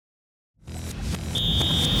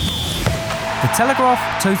The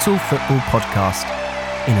Telegraph Total Football Podcast,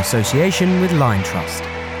 in association with Line Trust,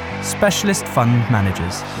 specialist fund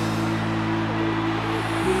managers.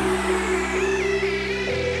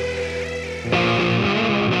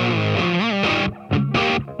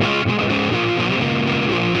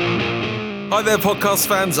 Hi there, podcast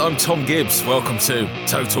fans. I'm Thom Gibbs. Welcome to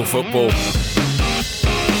Total Football.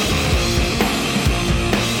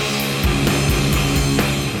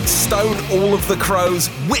 Stone all of the crows,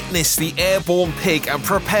 witness the airborne pig, and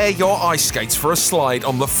prepare your ice skates for a slide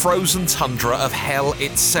on the frozen tundra of hell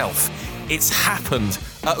itself. It's happened.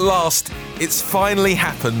 At last, it's finally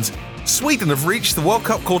happened. Sweden have reached the World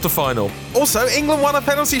Cup quarter-final. Also, England won a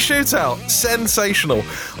penalty shootout. Sensational.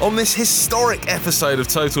 On this historic episode of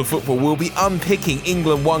Total Football, we'll be unpicking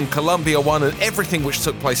England 1, Colombia 1, and everything which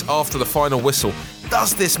took place after the final whistle.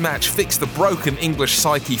 Does this match fix the broken English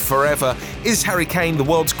psyche forever? Is Harry Kane the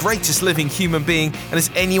world's greatest living human being? And is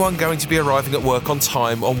anyone going to be arriving at work on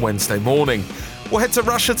time on Wednesday morning? We'll head to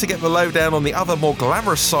Russia to get the lowdown on the other more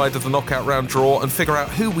glamorous side of the knockout round draw and figure out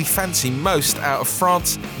who we fancy most out of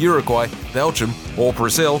France, Uruguay, Belgium or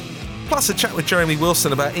Brazil. Plus a chat with Jeremy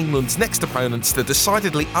Wilson about England's next opponents, the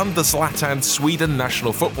decidedly under Zlatan Sweden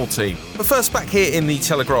national football team. But first, back here in the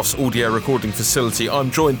Telegraph's audio recording facility,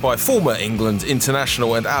 I'm joined by former England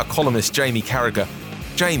international and our columnist Jamie Carragher.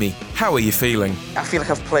 Jamie, how are you feeling? I feel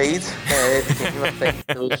like I've played. I think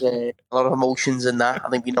there was a lot of emotions in that. I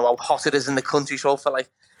think we know how hot it is in the country, so I felt like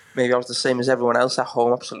maybe I was the same as everyone else at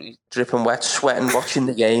home, absolutely dripping wet, sweating, watching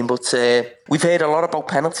the game. But we've heard a lot about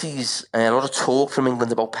penalties, a lot of talk from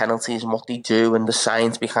England about penalties and what they do and the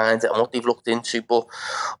science behind it and what they've looked into. But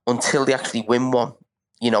until they actually win one,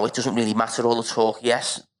 it doesn't really matter all the talk.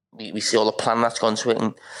 Yes, we see all the plan that's gone to it,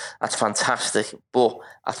 and that's fantastic. But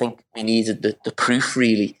I think we needed the proof,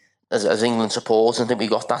 really, as England supporters. I think we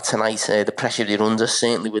got that tonight. The pressure they're under,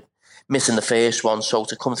 certainly with missing the first one. So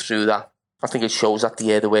to come through that, I think it shows that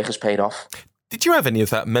the work has paid off. Did you have any of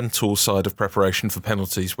that mental side of preparation for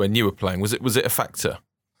penalties when you were playing? Was it a factor?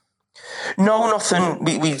 No, nothing.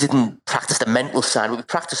 We didn't practice the mental side. We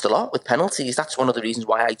practiced a lot with penalties. That's one of the reasons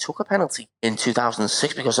why I took a penalty in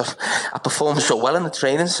 2006, because I performed so well in the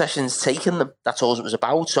training sessions, taking them. That's all it was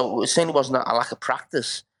about. So it certainly wasn't a lack of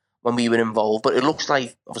practice when we were involved. But it looks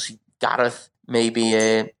like, obviously, Gareth,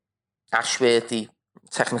 maybe Ashworth, the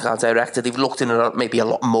technical director, they've looked in maybe a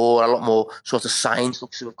lot more sort of science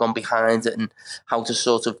looks to have gone behind it and how to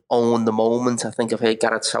sort of own the moment. I think I've heard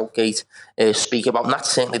Gareth Southgate speak about, and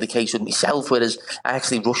that's certainly the case with myself, whereas I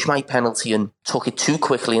actually rushed my penalty and took it too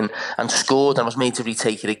quickly and scored, and was made to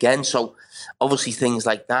retake it again. So obviously things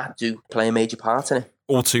like that do play a major part in it.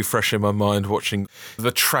 All too fresh in my mind watching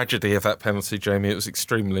the tragedy of that penalty, Jamie. It was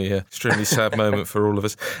extremely sad moment for all of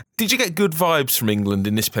us. Did you get good vibes from England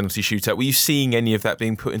in this penalty shootout? Were you seeing any of that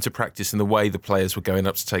being put into practice in the way the players were going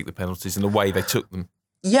up to take the penalties and the way they took them?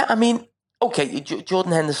 Yeah, I mean, okay,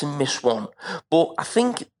 Jordan Henderson missed one, but I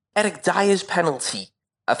think Eric Dyer's penalty,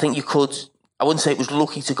 I think I wouldn't say it was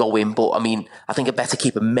lucky to go in, but I mean, I think a better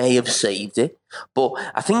keeper may have saved it. But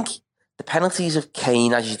I think the penalties of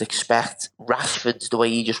Kane, as you'd expect, Rashford, the way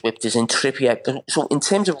he just whipped his in, Trippier. So in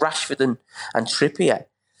terms of Rashford and Trippier,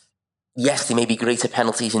 yes, they may be greater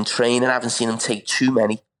penalties in training. I haven't seen them take too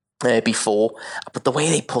many before. But the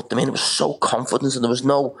way they put them in, it was so confident and there was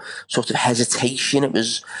no sort of hesitation.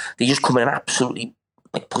 They just come in and absolutely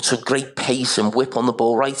put some great pace and whip on the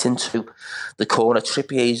ball right into the corner.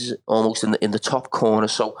 Trippier's almost in the top corner.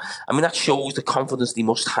 So, I mean, that shows the confidence they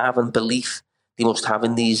must have and belief they must have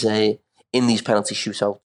in these penalty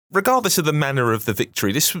shootouts. Regardless of the manner of the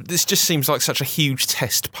victory, this just seems like such a huge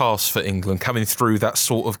test pass for England coming through that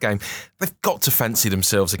sort of game. They've got to fancy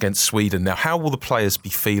themselves against Sweden now. How will the players be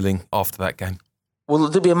feeling after that game? Well,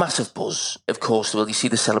 there'll be a massive buzz, of course. Well, you see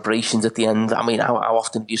the celebrations at the end. I mean, how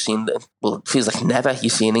often have you seen it feels like never. You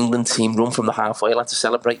see an England team run from the halfway line to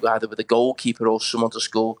celebrate either with a goalkeeper or someone to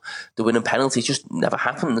score the winning penalty. It just never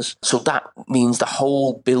happens. So that means the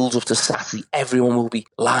whole build up to Saturday, everyone will be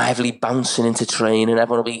lively, bouncing into training.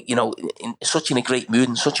 Everyone will be, in a great mood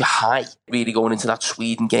and such a high, really going into that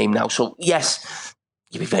Sweden game now. So, yes,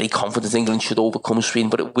 you'd be very confident England should overcome Sweden,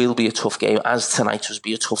 but it will be a tough game, as tonight was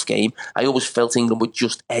be a tough game. I always felt England would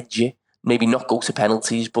just edge it, maybe not go to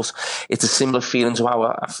penalties, but it's a similar feeling to how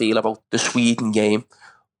I feel about the Sweden game.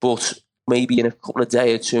 But maybe in a couple of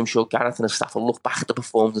days or two, I'm sure Gareth and the staff will look back at the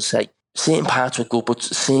performance and say, certain parts were good, but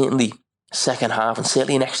certainly second half and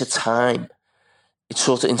certainly in extra time, it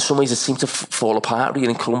sort of, in some ways, it seemed to fall apart really,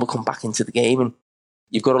 and Colombia come back into the game. And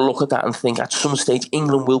you've got to look at that and think at some stage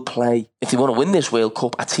England will play, if they want to win this World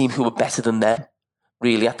Cup, a team who are better than them.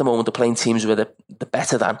 really. At the moment, they're playing teams where they're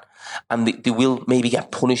better than, and they will maybe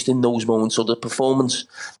get punished in those moments. So the performance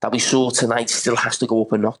that we saw tonight still has to go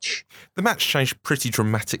up a notch. The match changed pretty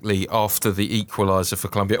dramatically after the equaliser for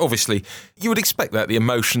Colombia. Obviously, you would expect that, the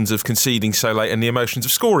emotions of conceding so late and the emotions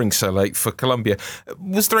of scoring so late for Colombia.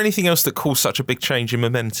 Was there anything else that caused such a big change in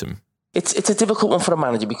momentum? It's a difficult one for a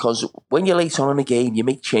manager, because when you're late on in a game, you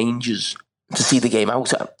make changes to see the game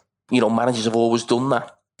out. Managers have always done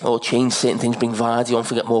that. Or change certain things, bring Vardy on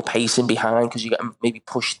for get more pace in behind, because you get him maybe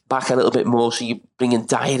pushed back a little bit more, so you bring in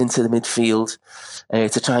Dyer into the midfield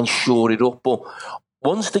to try and shore it up. But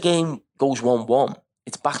once the game goes 1-1,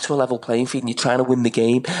 it's back to a level playing field and you're trying to win the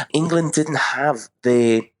game. England didn't have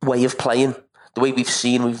the way of playing, the way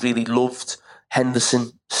we've really loved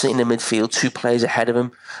Henderson sitting in midfield, 2 players ahead of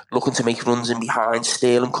him, looking to make runs in behind,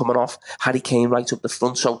 Sterling coming off, Harry Kane right up the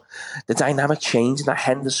front. So the dynamic changed, and that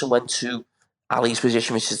Henderson went to Ali's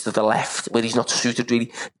position, which is to the left, where he's not suited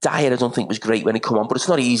really. Dyer, I don't think, was great when he come on, but it's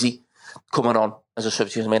not easy coming on as a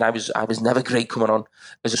substitute. I mean, I was never great coming on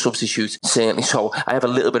as a substitute, certainly. So I have a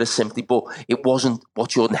little bit of sympathy, but it wasn't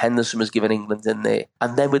what Jordan Henderson was giving England in there.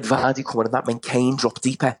 And then with Vardy coming in, that meant Kane dropped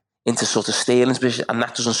deeper into sort of Sterling's position, and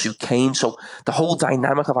that doesn't suit Kane. So the whole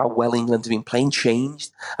dynamic of how well England have been playing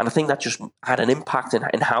changed, and I think that just had an impact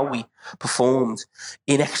in how we performed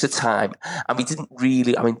in extra time. And we didn't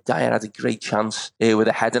really, Dyer had a great chance with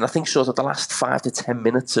a head, and I think sort of the last 5 to 10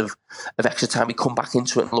 minutes of extra time, we come back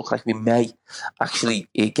into it and look like we may actually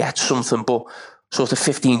get something, but sort of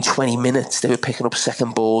 15, 20 minutes, they were picking up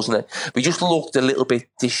second balls, and we just looked a little bit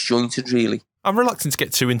disjointed, really. I'm reluctant to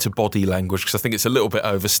get too into body language because I think it's a little bit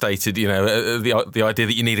overstated, the idea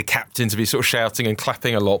that you need a captain to be sort of shouting and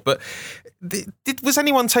clapping a lot. But was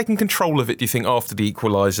anyone taking control of it, do you think, after the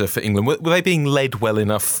equaliser for England? Were they being led well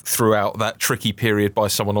enough throughout that tricky period by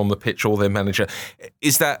someone on the pitch or their manager?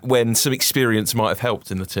 Is that when some experience might have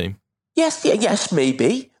helped in the team? Yes,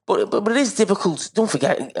 maybe. But it is difficult. Don't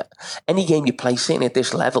forget, any game you play, sitting at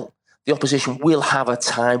this level, the opposition will have a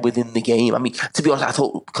time within the game. I mean, to be honest, I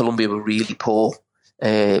thought Colombia were really poor.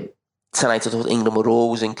 Tonight, I thought England were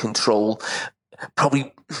always in control.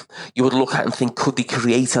 Probably you would look at and think, could they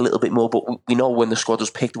create a little bit more? But we know when the squad was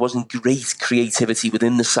picked, there wasn't great creativity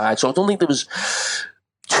within the side. So I don't think there was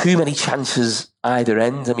too many chances either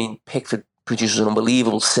end. I mean, Pickford produces an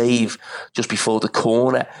unbelievable save just before the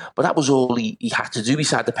corner, but that was all he had to do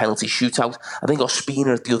beside the penalty shootout. I think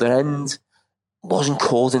Ospina at the other end wasn't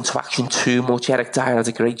called into action too much. Eric Dyer had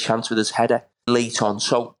a great chance with his header late on.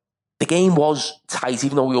 So the game was tight,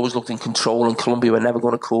 even though we always looked in control, and Colombia were never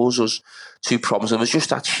going to cause us two problems. It was just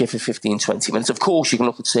that shift of 15, 20 minutes. Of course, you can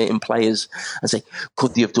look at certain players and say,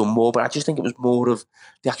 could they have done more? But I just think it was more of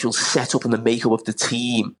the actual setup and the makeup of the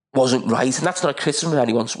team wasn't right. And that's not a criticism of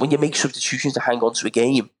anyone. So when you make substitutions to hang on to a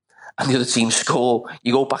game and the other team score,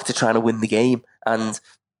 you go back to trying to win the game. And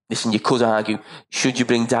listen, you could argue, should you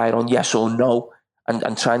bring Dyer on, yes or no,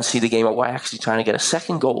 and try and see the game out by actually trying to get a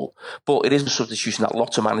second goal. But it is a substitution that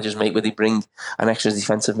lots of managers make where they bring an extra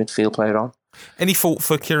defensive midfield player on. Any fault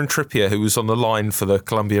for Kieran Trippier, who was on the line for the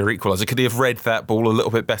Colombia equaliser? Could he have read that ball a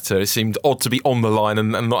little bit better? It seemed odd to be on the line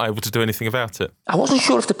and not able to do anything about it. I wasn't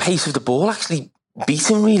sure if the pace of the ball actually beat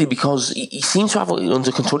him, really, because he seemed to have it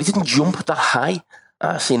under control. He didn't jump that high.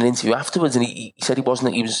 I've seen an interview afterwards, and he said he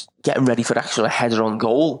was getting ready for actually a header on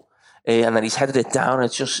goal. And then he's headed it down and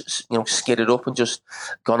it's just, skidded up and just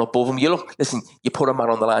gone above him. You put a man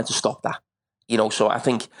on the line to stop that. So I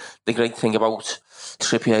think the great thing about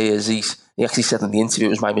Trippier is he actually said in the interview, it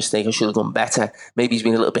was my mistake, I should have done better. Maybe he's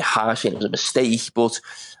been a little bit harsh and it was a mistake, but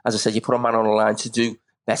as I said, you put a man on the line to do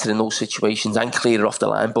better in those situations and clear it off the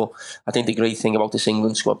line. But I think the great thing about this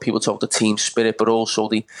England squad, people talk the team spirit, but also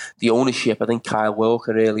the ownership. I think Kyle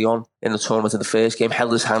Walker early on in the tournament in the first game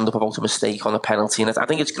held his hand up about a mistake on a penalty. And I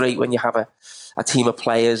think it's great when you have a team of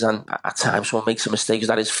players and at times someone makes a mistake, because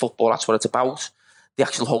that is football, that's what it's about. They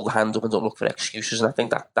actually hold the hand up and don't look for excuses. And I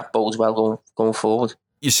think that bodes well going forward.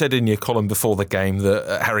 You said in your column before the game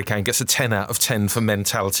that Harry Kane gets a 10 out of 10 for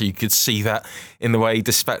mentality. You could see that in the way he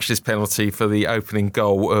dispatched his penalty for the opening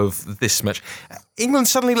goal of this match. England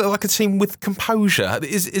suddenly look like a team with composure.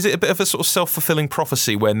 Is it a bit of a sort of self-fulfilling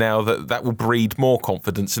prophecy where now that will breed more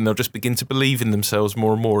confidence and they'll just begin to believe in themselves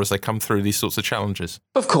more and more as they come through these sorts of challenges?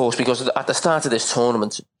 Of course, because at the start of this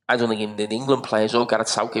tournament, I don't think the England players or Gareth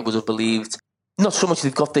Southgate would have believed, not so much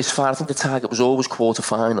they've got this far. I think the target was always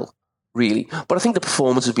quarter-final, really. But I think the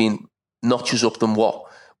performance has been notches up than what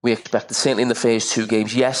we expected. Certainly in the first two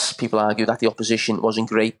games, yes, people argue that the opposition wasn't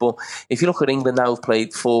great. But if you look at England now, have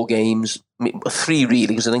played 4 games, 3 really,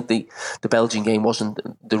 because I think the Belgian game wasn't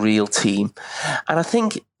the real team. And I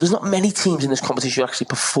think there's not many teams in this competition who are actually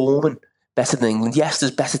performing better than England. Yes,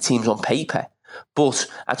 there's better teams on paper, but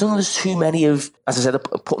I don't think there's too many of, as I said,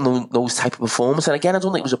 putting those type of performance. And again, I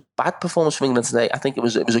don't think it was a bad performance from England today. I think it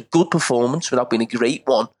was a good performance without being a great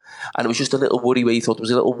one. And it was just a little worry where you thought there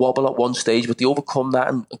was a little wobble at one stage, but they overcome that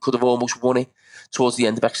and could have almost won it towards the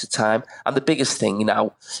end of extra time. And the biggest thing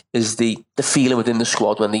now is the feeling within the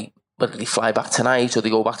squad whether they fly back tonight or they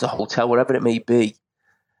go back to the hotel, wherever it may be.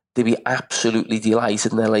 They'd be absolutely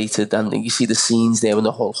delighted and elated. And you see the scenes there when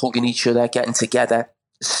they're all hugging each other, getting together,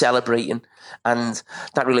 celebrating. And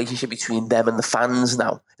that relationship between them and the fans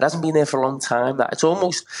now, it hasn't been there for a long time. That it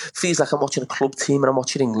almost feels like I'm watching a club team and I'm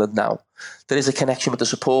watching England now. There is a connection with the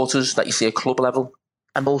supporters that you see at club level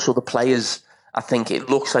and also the players. I think it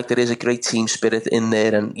looks like there is a great team spirit in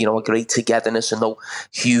there and, a great togetherness and no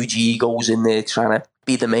huge egos in there trying to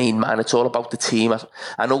be the main man. It's all about the team.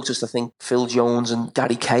 I noticed, I think, Phil Jones and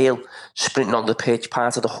Gary Cahill sprinting on the pitch,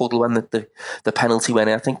 part of the huddle when the penalty went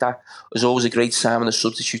in. I think that was always a great sign when the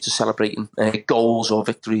substitutes are celebrating goals or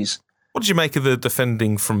victories. What did you make of the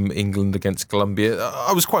defending from England against Colombia?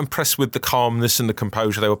 I was quite impressed with the calmness and the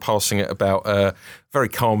composure. They were passing it about very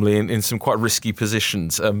calmly in some quite risky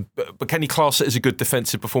positions. But can you class it as a good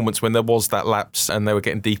defensive performance when there was that lapse and they were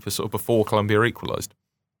getting deeper sort of before Colombia equalised?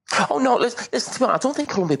 Oh, no, listen, to be honest, I don't think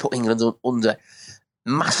Colombia put England under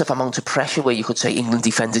massive amount of pressure where you could say England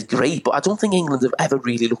defended great, but I don't think England have ever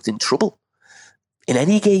really looked in trouble in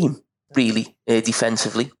any game, really,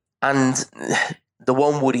 defensively. And the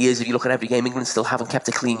one worry is, if you look at every game, England still haven't kept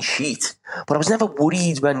a clean sheet. But I was never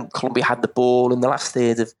worried when Colombia had the ball in the last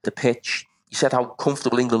third of the pitch. You said how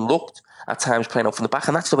comfortable England looked at times playing out from the back,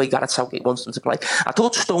 and that's the way Gareth Southgate wants them to play. I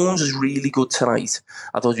thought Stones was really good tonight.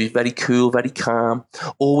 I thought he was very cool, very calm,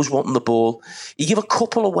 always wanting the ball. He gave a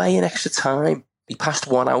couple away in extra time. He passed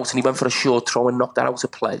one out and he went for a short throw and knocked that out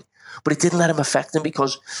of play. But it didn't let him affect him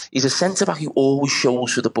because he's a centre-back who always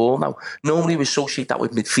shows for the ball. Now, normally we associate that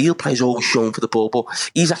with midfield players always showing for the ball, but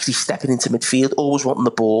he's actually stepping into midfield, always wanting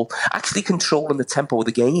the ball, actually controlling the tempo of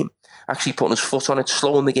the game, actually putting his foot on it,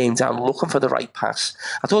 slowing the game down, looking for the right pass.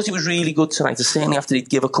 I thought he was really good tonight. Certainly after he'd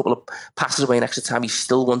give a couple of passes away in extra time, he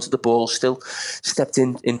still wanted the ball, still stepped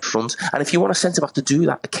in front. And if you want a centre-back to do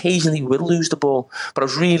that, occasionally he will lose the ball. But I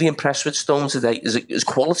was really impressed with Stones today, his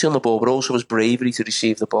quality on the ball, but also his bravery to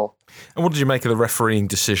receive the ball. And what did you make of the refereeing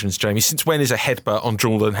decisions, Jamie? Since when is a headbutt on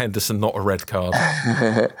Jordan Henderson not a red card?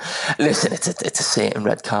 Listen, it's a certain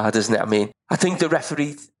red card, isn't it? I mean, I think the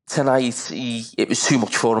referee tonight, it was too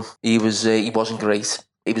much for him. He wasn't great.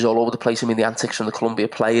 He was all over the place. I mean, the antics from the Colombia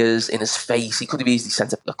players, in his face. He could have easily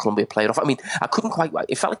sent a Colombia player off. I mean, I couldn't quite...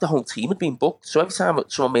 It felt like the whole team had been booked. So every time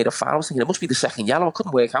someone made a foul, I was thinking, it must be the second yellow. I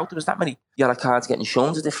couldn't work out. There was that many yellow cards getting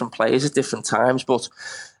shown to different players at different times. But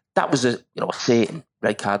that was a certain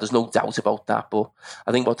red card. There's no doubt about that. But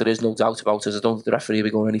I think what there is no doubt about is I don't think the referee will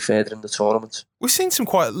be going any further in the tournament. We've seen some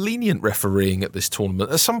quite lenient refereeing at this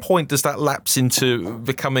tournament. At some point, does that lapse into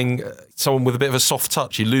becoming someone with a bit of a soft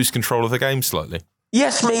touch? You lose control of the game slightly?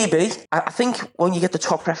 Yes, maybe. I think when you get the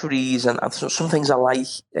top referees, and some things I like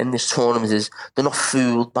in this tournament is they're not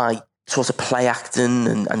fooled by sort of play acting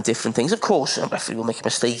and different things. Of course, a referee will make a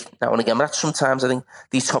mistake now and again, but sometimes I think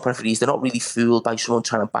these top referees, they're not really fooled by someone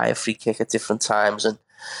trying to buy a free kick at different times. And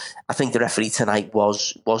I think the referee tonight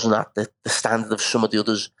wasn't at the standard of some of the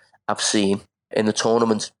others I've seen in the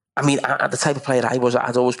tournament. I mean, the type of player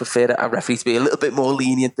I'd always prefer a referee to be a little bit more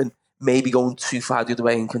lenient than maybe going too far the other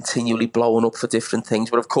way and continually blowing up for different things.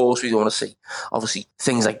 But of course, we don't want to see, obviously,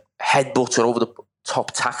 things like headbutts or over the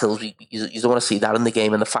top tackles. You don't want to see that in the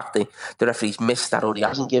game. And the fact that the referee's missed that or he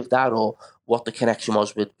hasn't given that, or what the connection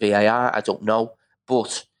was with VAR, I don't know.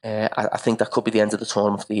 But I think that could be the end of the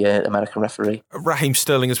tournament for the American referee. Raheem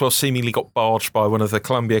Sterling as well seemingly got barged by one of the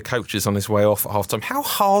Colombia coaches on his way off at halftime. How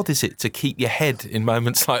hard is it to keep your head in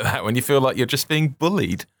moments like that when you feel like you're just being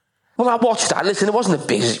bullied? Well, I watched that. Listen, it wasn't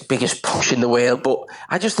the biggest push in the world, but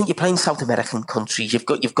I just think you're playing South American countries. You've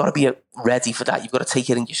got to be ready for that. You've got to take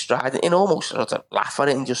it in your stride and almost sort of laugh at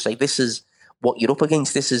it and just say, this is what you're up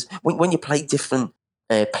against. This is when you play different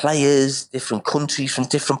players, different countries from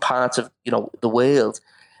different parts of the world.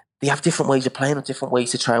 They have different ways of playing and different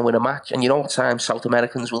ways to try and win a match. And at times South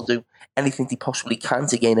Americans will do anything they possibly can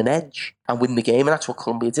to gain an edge and win the game. And that's what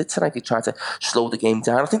Colombia did tonight. They tried to slow the game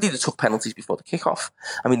down. I think they took penalties before the kickoff.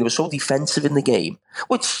 I mean, they were so defensive in the game,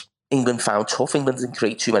 which England found tough. England didn't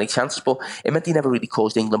create too many chances, but it meant they never really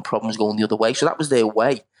caused England problems going the other way. So that was their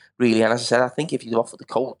way, really. And as I said, I think if you'd offered the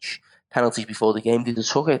coach penalties before the game, they'd have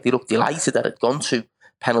took it. They looked delighted that it had gone to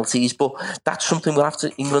penalties. But that's something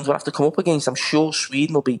England will have to come up against. I'm sure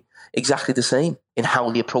Sweden will be exactly the same in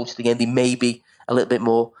how they approach the game. They may be a little bit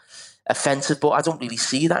more offensive, but I don't really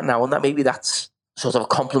see that now, and that maybe that's sort of a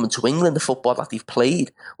compliment to England, the football that they've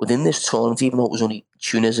played within this tournament, even though it was only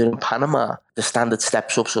Tunisia and Panama, the standard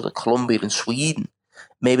steps up, sort of Colombia and Sweden.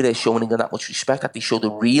 Maybe they're showing England that much respect, that they show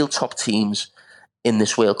the real top teams in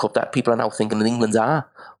this World Cup, that people are now thinking that England are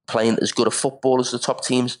playing as good a football as the top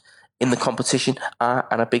teams in the competition are,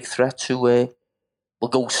 and a big threat to will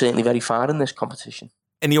go certainly very far in this competition.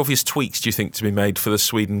 Any obvious tweaks, do you think, to be made for the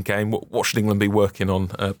Sweden game? What should England be working on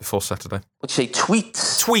before Saturday? Would you say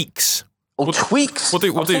tweets? Tweaks. Tweaks. We'll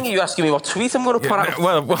do. Thinking you asking me what tweet I'm going to put out.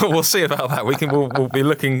 Well, we'll see about that. We'll be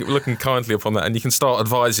looking kindly upon that, and you can start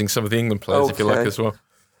advising some of the England players if you like as well.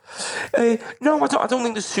 No, I don't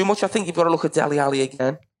think there's too much. I think you've got to look at Dele Alli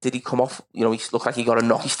again. Did he come off? He looked like he got a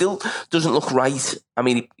knock. He still doesn't look right. I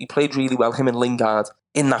mean, he played really well, him and Lingard,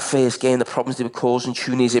 in that first game, the problems they were causing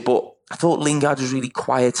Tunisia. But I thought Lingard was really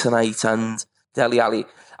quiet tonight, and Dele Alli.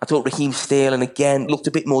 I thought Raheem Sterling, again, looked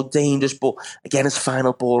a bit more dangerous, but again, his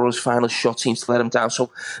final ball or his final shot seems to let him down.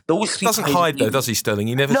 So those three doesn't hide, though, does he, Sterling?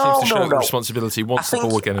 He never seems to show responsibility. He wants the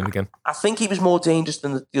ball again and again. I think he was more dangerous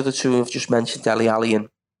than the other two I've just mentioned, Dele Alli and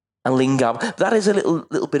Lingard. But that is a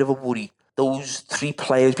little bit of a worry. Those three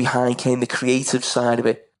players behind came the creative side of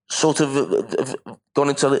it. Sort of gone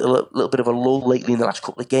into a little bit of a lull lately in the last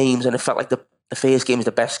couple of games, and it felt like the first game is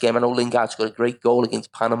the best game. I know Lingard's got a great goal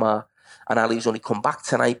against Panama, and Ali's only come back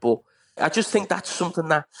tonight, but I just think that's something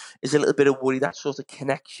that is a little bit of worry. That sort of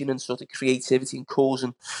connection and sort of creativity and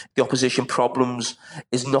causing the opposition problems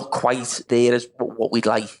is not quite there as what we'd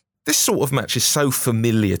like. This sort of match is so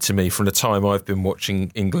familiar to me from the time I've been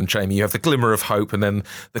watching England, Jamie. You have the glimmer of hope and then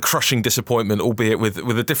the crushing disappointment, albeit with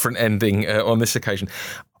a different ending on this occasion.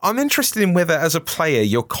 I'm interested in whether, as a player,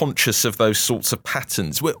 you're conscious of those sorts of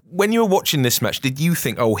patterns. When you were watching this match, did you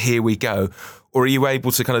think, oh, here we go? Or are you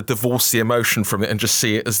able to kind of divorce the emotion from it and just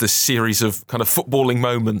see it as this series of kind of footballing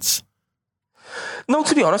moments? No,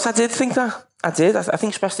 to be honest, I did think that. I did. I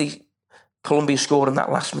think especially Colombia scoring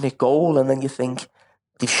that last-minute goal, and then you think,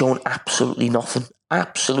 they've shown absolutely nothing.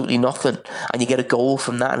 And you get a goal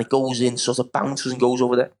from that, and it goes in, sort of bounces and goes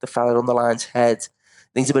over the fella on the line's head. I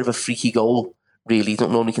think it's a bit of a freaky goal, really. You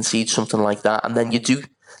don't normally concede something like that. And then you do,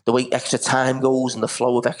 the way extra time goes and the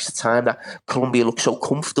flow of extra time, that Colombia looks so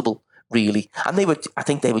comfortable, really. And I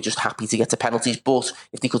think they were just happy to get to penalties. But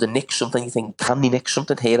if they could have nicked something, you think, can they nick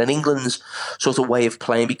something here? And England's sort of way of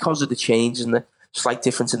playing, because of the change and the slight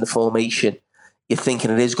difference in the formation, you're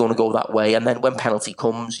thinking it is going to go that way. And then when penalty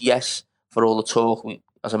comes, yes, for all the talk,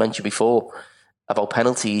 as I mentioned before, about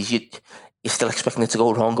penalties, you're still expecting it to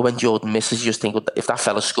go wrong. And when Jordan misses, you just think, if that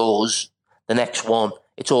fella scores, the next one,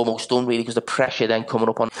 it's almost done, really, because the pressure then coming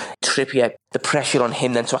up on Trippier, the pressure on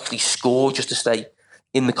him then to actually score just to stay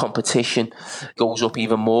in the competition goes up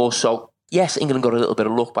even more. So, yes, England got a little bit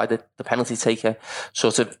of luck by the penalty taker,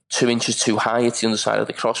 sort of 2 inches too high at the underside of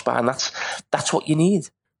the crossbar, and that's what you need.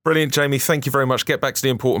 Brilliant, Jamie. Thank you very much. Get back to the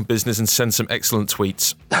important business and send some excellent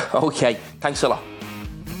tweets. Okay, thanks a lot.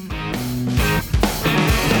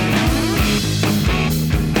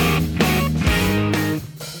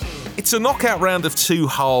 It's a knockout round of two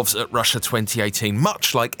halves at Russia 2018,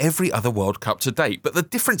 much like every other World Cup to date, but the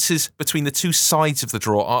differences between the two sides of the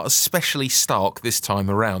draw are especially stark this time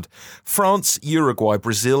around. France, Uruguay,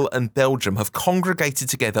 Brazil and Belgium have congregated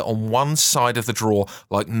together on one side of the draw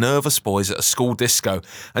like nervous boys at a school disco,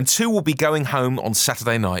 and two will be going home on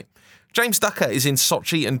Saturday night. James Ducker is in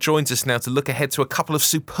Sochi and joins us now to look ahead to a couple of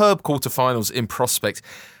superb quarterfinals in prospect.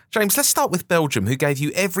 James, let's start with Belgium, who gave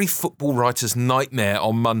you every football writer's nightmare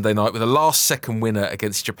on Monday night with a last-second winner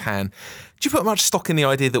against Japan. Do you put much stock in the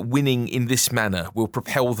idea that winning in this manner will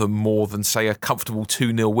propel them more than, say, a comfortable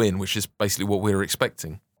 2-0 win, which is basically what we were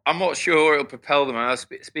expecting? I'm not sure it'll propel them. I was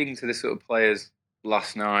speaking to the sort of players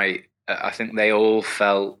last night. I think they all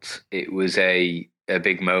felt it was a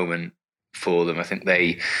big moment for them. I think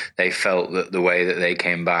they felt that the way that they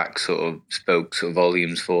came back sort of spoke sort of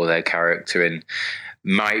volumes for their character, and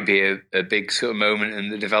might be a big sort of moment in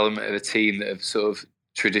the development of a team that have sort of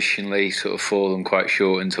traditionally sort of fallen quite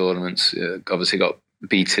short in tournaments. Obviously got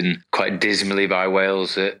beaten quite dismally by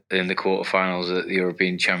Wales in the quarterfinals at the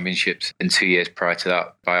European Championships, and 2 years prior to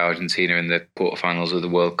that by Argentina in the quarterfinals of the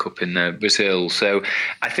World Cup in Brazil. So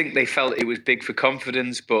I think they felt it was big for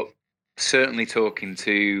confidence, but certainly talking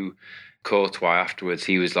to Courtois afterwards,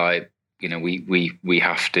 he was like, we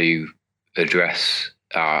have to address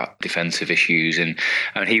our defensive issues, and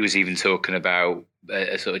he was even talking about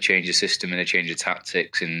a sort of change of system and a change of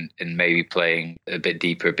tactics, and maybe playing a bit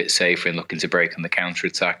deeper, a bit safer, and looking to break on the counter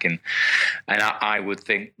attack. And I would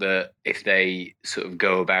think that if they sort of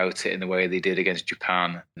go about it in the way they did against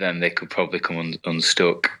Japan, then they could probably come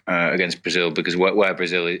unstuck against Brazil, because where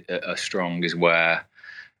Brazil are strong is where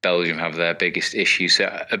Belgium have their biggest issue.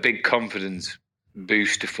 So a big confidence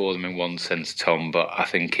booster for them in one sense, Tom, but I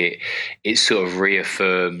think it sort of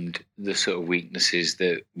reaffirmed the sort of weaknesses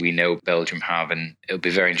that we know Belgium have, and it'll be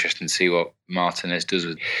very interesting to see what Martinez does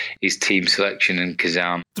with his team selection and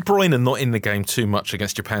Kazan. De Bruyne not in the game too much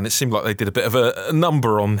against Japan. It seemed like they did a bit of a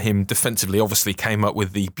number on him defensively. Obviously came up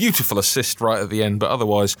with the beautiful assist right at the end, but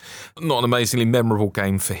otherwise not an amazingly memorable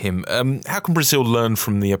game for him. How can Brazil learn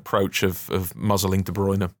from the approach of muzzling De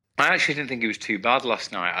Bruyne? I actually didn't think he was too bad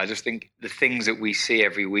last night. I just think the things that we see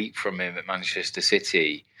every week from him at Manchester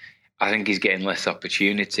City, I think he's getting less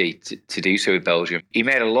opportunity to do so with Belgium. He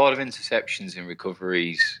made a lot of interceptions and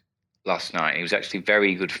recoveries last night. He was actually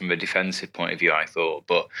very good from a defensive point of view, I thought,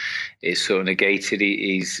 but it sort of negated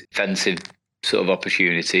his offensive sort of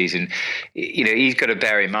opportunities. And, you know, he's got to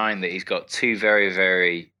bear in mind that he's got two very,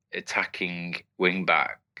 very attacking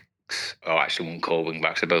wing-backs. Oh, actually, won't call wing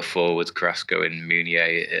backs. They're both forwards, Carrasco and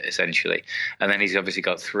Meunier, essentially. And then he's obviously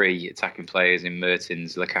got three attacking players in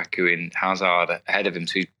Mertens, Lukaku, and Hazard ahead of him.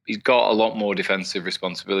 So he's got a lot more defensive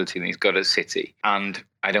responsibility than he's got at City. And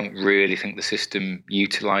I don't really think the system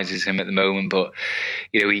utilises him at the moment. But,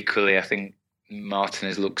 you know, equally, I think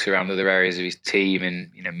Martinez looks around other areas of his team, and,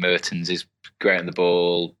 you know, Mertens is great on the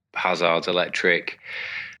ball, Hazard's electric,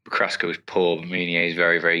 Carrasco is poor, but Meunier is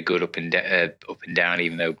very, very good up and down,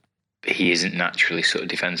 even though he isn't naturally sort of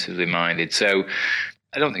defensively minded. So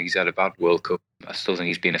I don't think he's had a bad World Cup. I still think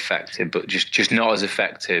he's been effective, but just not as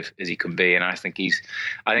effective as he can be. And I think he's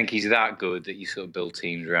that good that you sort of build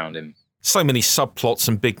teams around him. So many subplots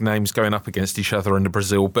and big names going up against each other in the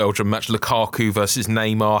Brazil-Belgium match. Lukaku versus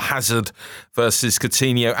Neymar, Hazard versus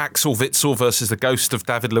Coutinho, Axel Witsel versus the ghost of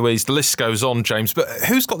David Luiz. The list goes on, James. But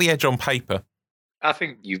who's got the edge on paper? I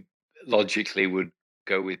think you logically would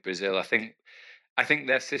go with Brazil. I think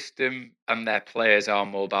their system and their players are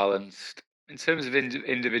more balanced. In terms of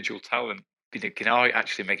individual talent, you know, can I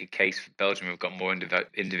actually make a case for Belgium who've got more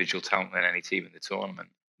individual talent than any team in the tournament?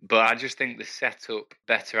 But I just think the setup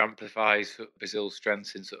better amplifies Brazil's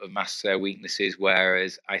strengths and sort of masks their weaknesses,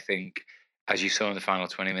 whereas I think, as you saw in the final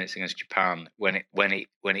 20 minutes against Japan, when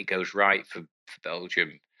it goes right for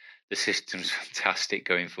Belgium, the system's fantastic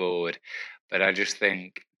going forward. But I just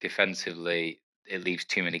think defensively, it leaves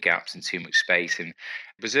too many gaps and too much space. And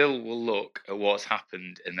Brazil will look at what's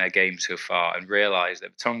happened in their game so far and realise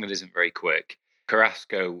that Tonga isn't very quick.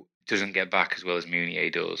 Carrasco doesn't get back as well as Meunier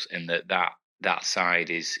does, and that side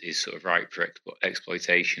is sort of ripe for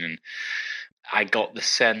exploitation. And I got the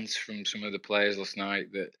sense from some of the players last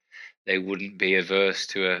night that they wouldn't be averse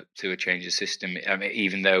to a change of system. I mean,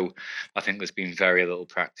 even though I think there's been very little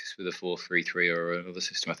practice with a 4-3-3 or another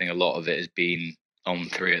system, I think a lot of it has been on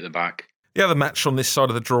three at the back. The other match on this side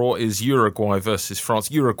of the draw is Uruguay versus France.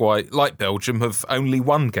 Uruguay, like Belgium, have only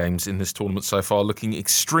won games in this tournament so far, looking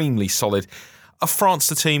extremely solid. Are France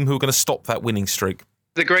the team who are going to stop that winning streak?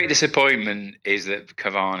 The great disappointment is that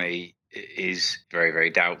Cavani is very, very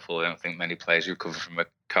doubtful. I don't think many players recover from a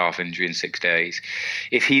calf injury in 6 days.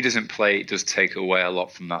 If he doesn't play, it does take away a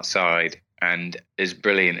lot from that side. And as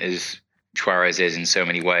brilliant as Suarez is in so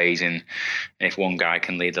many ways, and if one guy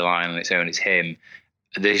can lead the line on its own, it's him.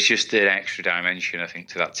 There's just an extra dimension, I think,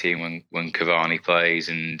 to that team when Cavani plays.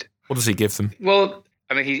 And what does he give them? Well,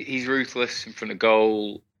 I mean, he's ruthless in front of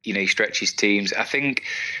goal. You know, he stretches teams. I think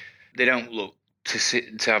they don't look to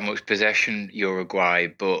have much possession, Uruguay,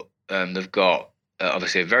 but they've got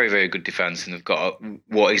obviously a very, very good defence, and they've got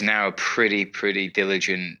what is now a pretty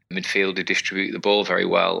diligent midfield who distribute the ball very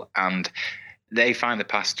well. And they find the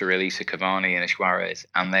pass to release a Cavani and a Suarez,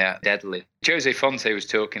 and they are deadly. Jose Fonte was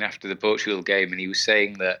talking after the Portugal game, and he was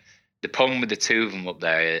saying that the problem with the two of them up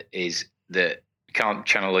there is that you can't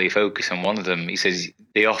channel all your focus on one of them. He says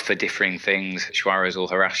they offer differing things. Suarez will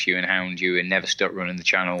harass you and hound you and never stop running the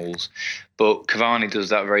channels. But Cavani does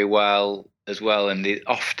that very well as well, and they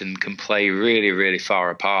often can play really, really far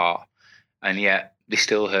apart, and yet they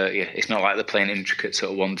still hurt you. It's not like they're playing intricate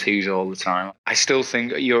sort of 1-2s all the time. I still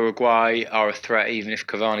think Uruguay are a threat even if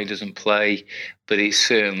Cavani doesn't play, but it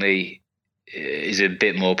certainly is a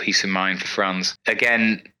bit more peace of mind for France.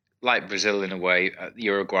 Again, like Brazil in a way,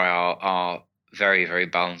 Uruguay are very, very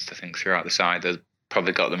balanced, I think, throughout the side. They've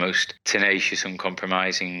probably got the most tenacious,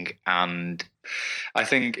 uncompromising, and I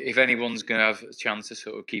think if anyone's going to have a chance of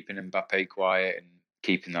sort of keeping Mbappe quiet and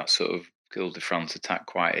keeping that sort of Gil de France attack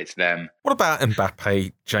quiet, it's them. What about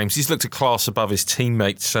Mbappe, James? He's looked a class above his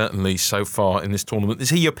teammates, certainly, so far in this tournament.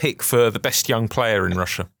 Is he your pick for the best young player in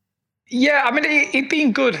Russia? Yeah, I mean, he'd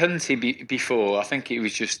been good, hadn't he, before? I think it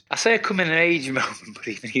was just, I say a coming-of-age moment, but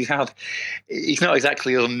even he's not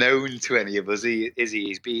exactly unknown to any of us, is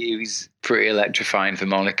he? He was pretty electrifying for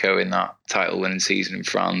Monaco in that title-winning season in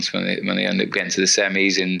France when they ended up getting to the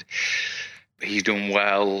semis, and he's done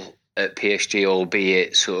well at PSG,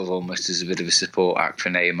 albeit sort of almost as a bit of a support act for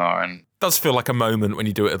Neymar. And does feel like a moment when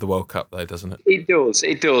you do it at the World Cup, though, doesn't it? It does.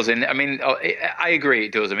 And I mean, I agree,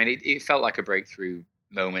 it does. I mean, it felt like a breakthrough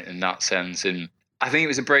moment in that sense, and I think it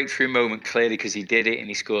was a breakthrough moment clearly because he did it and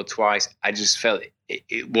he scored twice. I just felt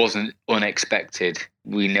it wasn't unexpected.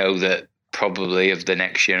 We know that probably of the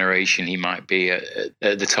next generation he might be at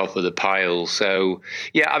the top of the pile. So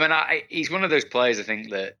yeah, I mean, he's one of those players, I think,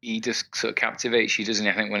 that he just sort of captivates you, doesn't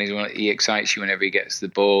he? I think when he excites you whenever he gets the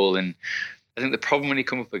ball. And I think the problem when you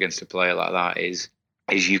come up against a player like that is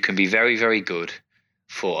you can be very, very good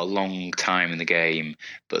for a long time in the game,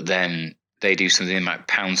 but then they do something, they might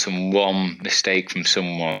pound one mistake from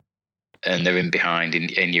someone and they're in behind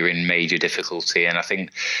and you're in major difficulty. And I think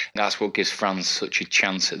that's what gives France such a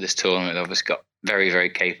chance at this tournament. They've obviously got very, very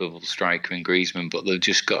capable striker in Griezmann, but they've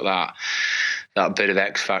just got that bit of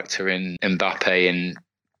X factor in Mbappe. And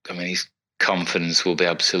I mean, his confidence will be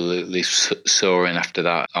absolutely soaring after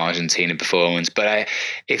that Argentina performance. But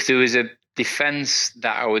if there was a defence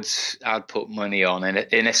that I'd put money on, and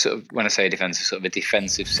in a sort of, when I say defensive, sort of a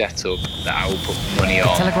defensive setup that I would put money on.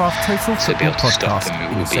 The Telegraph Total Football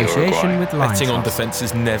Podcast, in association with Line Betting on Trust. defence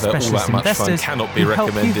is never all Specialist that much fun. investors Cannot be who help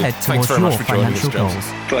you recommended. head Thanks towards very much your for joining us, financial James.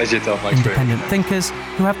 goals. Pleasure, Tom. Thanks. Independent thinkers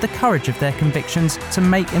who have the courage of their convictions to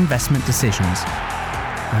make investment decisions.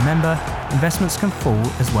 Remember, investments can fall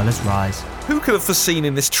as well as rise. Who could have foreseen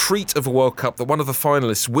in this treat of a World Cup that one of the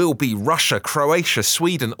finalists will be Russia, Croatia,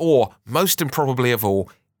 Sweden, or, most improbably of all,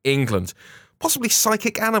 England? Possibly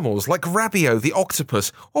psychic animals like Rabiot the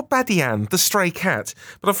octopus or Badian the stray cat.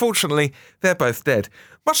 But unfortunately, they're both dead,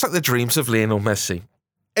 much like the dreams of Lionel Messi.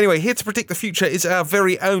 Anyway, here to predict the future is our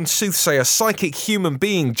very own soothsayer, psychic human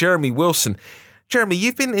being, Jeremy Wilson. Jeremy,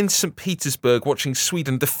 you've been in St. Petersburg watching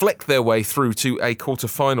Sweden deflect their way through to a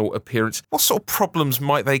quarter-final appearance. What sort of problems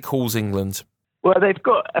might they cause England? Well, they've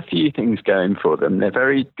got a few things going for them. They're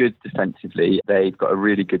very good defensively. They've got a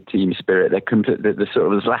really good team spirit. They're the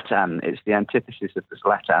sort of Zlatan. It's the antithesis of the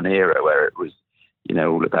Zlatan era, where it was,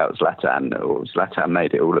 all about Zlatan, or Zlatan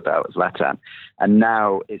made it all about Zlatan. And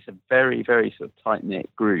now it's a very, very sort of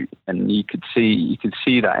tight-knit group, and you could see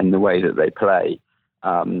that in the way that they play.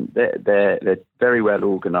 They're very well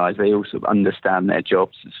organised. They all sort of understand their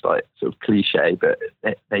jobs. It's like sort of cliche, but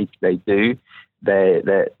they do.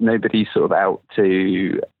 They're nobody's sort of out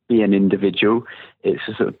to be an individual. It's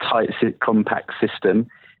a sort of tight, compact system.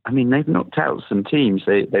 I mean, they've knocked out some teams.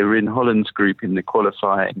 They were in Holland's group in the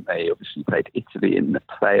qualifying. They obviously played Italy in the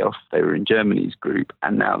playoff. They were in Germany's group,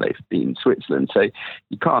 and now they've been Switzerland. So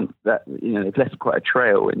they've left quite a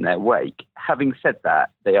trail in their wake. Having said that,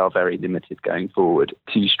 they are very limited going forward.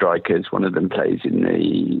 Two strikers, one of them plays in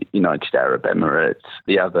the United Arab Emirates.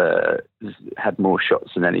 The other had more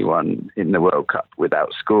shots than anyone in the World Cup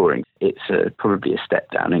without scoring. It's probably a step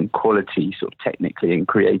down in quality, sort of technically and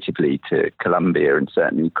creatively, to Colombia and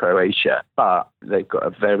certainly Croatia. But they've got a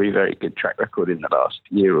very, very good track record in the last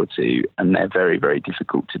year or two, and they're very, very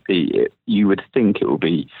difficult to beat. You would think it will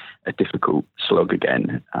be a difficult slog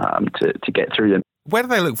again to get through them. Where do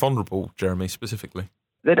they look vulnerable, Jeremy, specifically?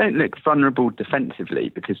 They don't look vulnerable defensively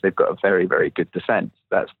because they've got a very, very good defence.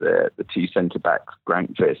 That's the two centre-backs,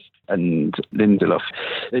 Grankvist and Lindelof.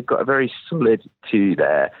 They've got a very solid two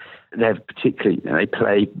there. They're particularly, they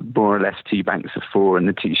play more or less two banks of four, and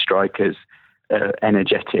the two strikers are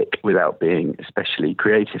energetic without being especially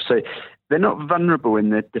creative. So they're not vulnerable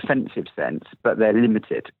in the defensive sense, but they're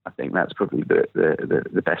limited. I think that's probably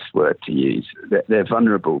the best word to use. They're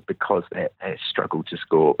vulnerable because they struggle to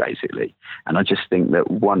score, basically. And I just think that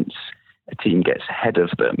once a team gets ahead of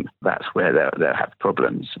them, that's where they'll have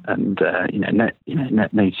problems. And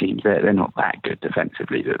no teams, they're not that good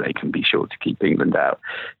defensively that they can be sure to keep England out.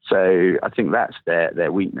 So I think that's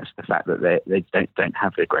their weakness, the fact that they don't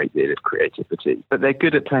have a great deal of creativity. But they're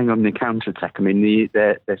good at playing on the counter-attack. I mean,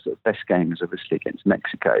 their sort of best game is obviously against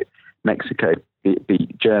Mexico. Mexico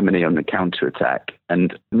beat Germany on the counter-attack,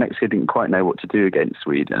 and Mexico didn't quite know what to do against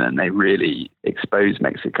Sweden, and they really exposed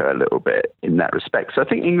Mexico a little bit in that respect. So I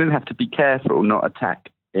think England have to be careful, not attack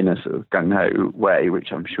in a sort of gung-ho way,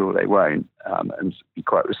 which I'm sure they won't, and be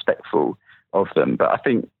quite respectful of them. But I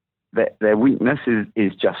think that their weakness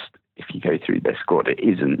is just, if you go through their squad, it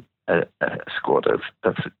isn't a squad of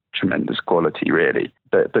tremendous quality, really.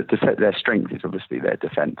 But their strength is obviously their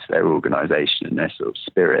defence, their organisation, and their sort of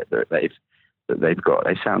spirit that that they've got.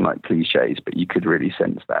 They sound like cliches, but you could really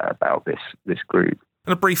sense that about this group.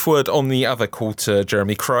 And a brief word on the other quarter,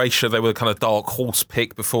 Jeremy. Croatia, they were the kind of dark horse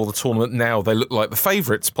pick before the tournament. Now they look like the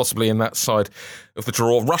favourites, possibly in that side of the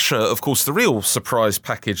draw. Russia, of course, the real surprise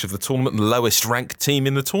package of the tournament, the lowest ranked team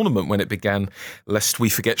in the tournament when it began, lest we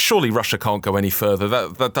forget. Surely Russia can't go any further.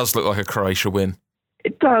 That does look like a Croatia win.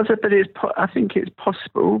 It does, but I think it's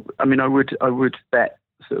possible. I mean, I would bet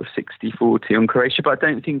sort of 60-40 on Croatia, but I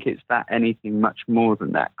don't think it's that anything much more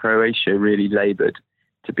than that. Croatia really laboured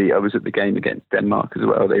to be. I was at the game against Denmark as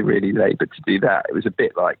well. They really laboured to do that. It was a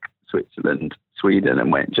bit like Switzerland, Sweden,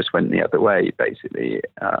 and went the other way basically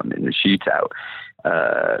in the shootout.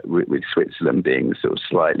 With Switzerland being sort of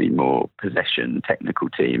slightly more possession technical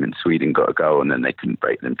team, and Sweden got a goal and then they couldn't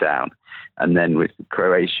break them down. And then with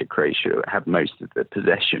Croatia had most of the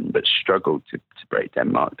possession but struggled to break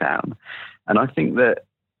Denmark down. And I think that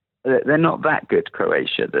they're not that good,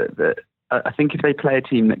 Croatia. I think if they play a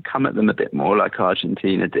team that come at them a bit more like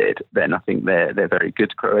Argentina did, then I think they're very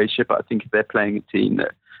good, Croatia. But I think if they're playing a team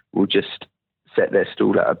that will just set their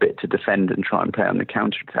stall out a bit to defend and try and play on the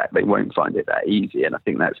counter-attack, they won't find it that easy. And I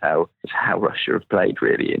think that's how Russia have played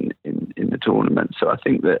really in the tournament. So I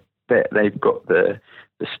think that they've got the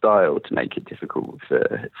style to make it difficult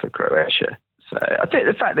for Croatia. So I think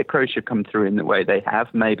the fact that Croatia come through in the way they have,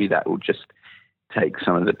 maybe that will just take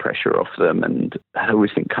some of the pressure off them. And I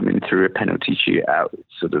always think coming through a penalty shootout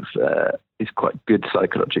sort of is quite good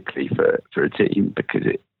psychologically for a team, because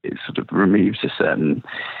it sort of removes a certain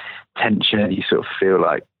tension. You sort of feel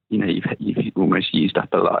like, you know, you've almost used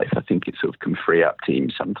up a life. I think it sort of can free up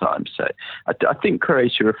teams sometimes. So I think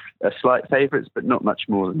Croatia are slight favourites, but not much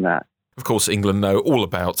more than that. Of course, England know all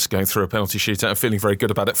about going through a penalty shootout and feeling very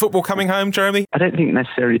good about it. Football coming home, Jeremy? I don't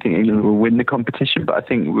necessarily think England will win the competition, but I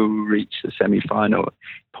think we'll reach the semi-final,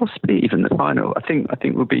 possibly even the final. I think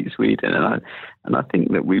we'll beat Sweden, and I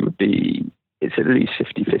think that we would be. It's at least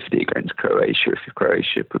 50-50 against Croatia if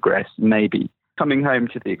Croatia progress. Maybe coming home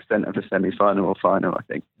to the extent of a semi-final or final, I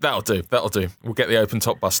think. That'll do. We'll get the open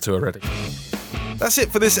top bus tour ready. That's it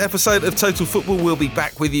for this episode of Total Football. We'll be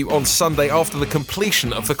back with you on Sunday after the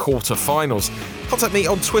completion of the quarter-finals. Contact me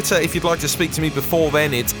on Twitter if you'd like to speak to me before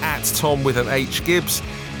then. It's @Tom with an H Gibbs.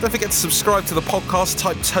 Don't forget to subscribe to the podcast.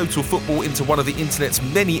 Type Total Football into one of the internet's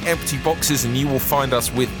many empty boxes and you will find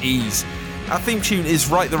us with ease. Our theme tune is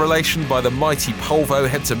Write the Relation by the mighty Polvo.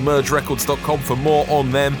 Head to mergerecords.com for more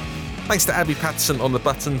on them. Thanks to Abby Patterson on the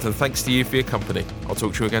buttons, and thanks to you for your company. I'll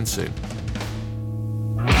talk to you again soon.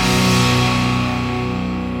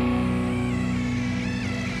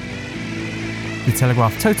 The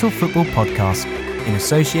Telegraph Total Football Podcast, in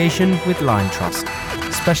association with Lion Trust,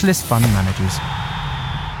 specialist fund managers.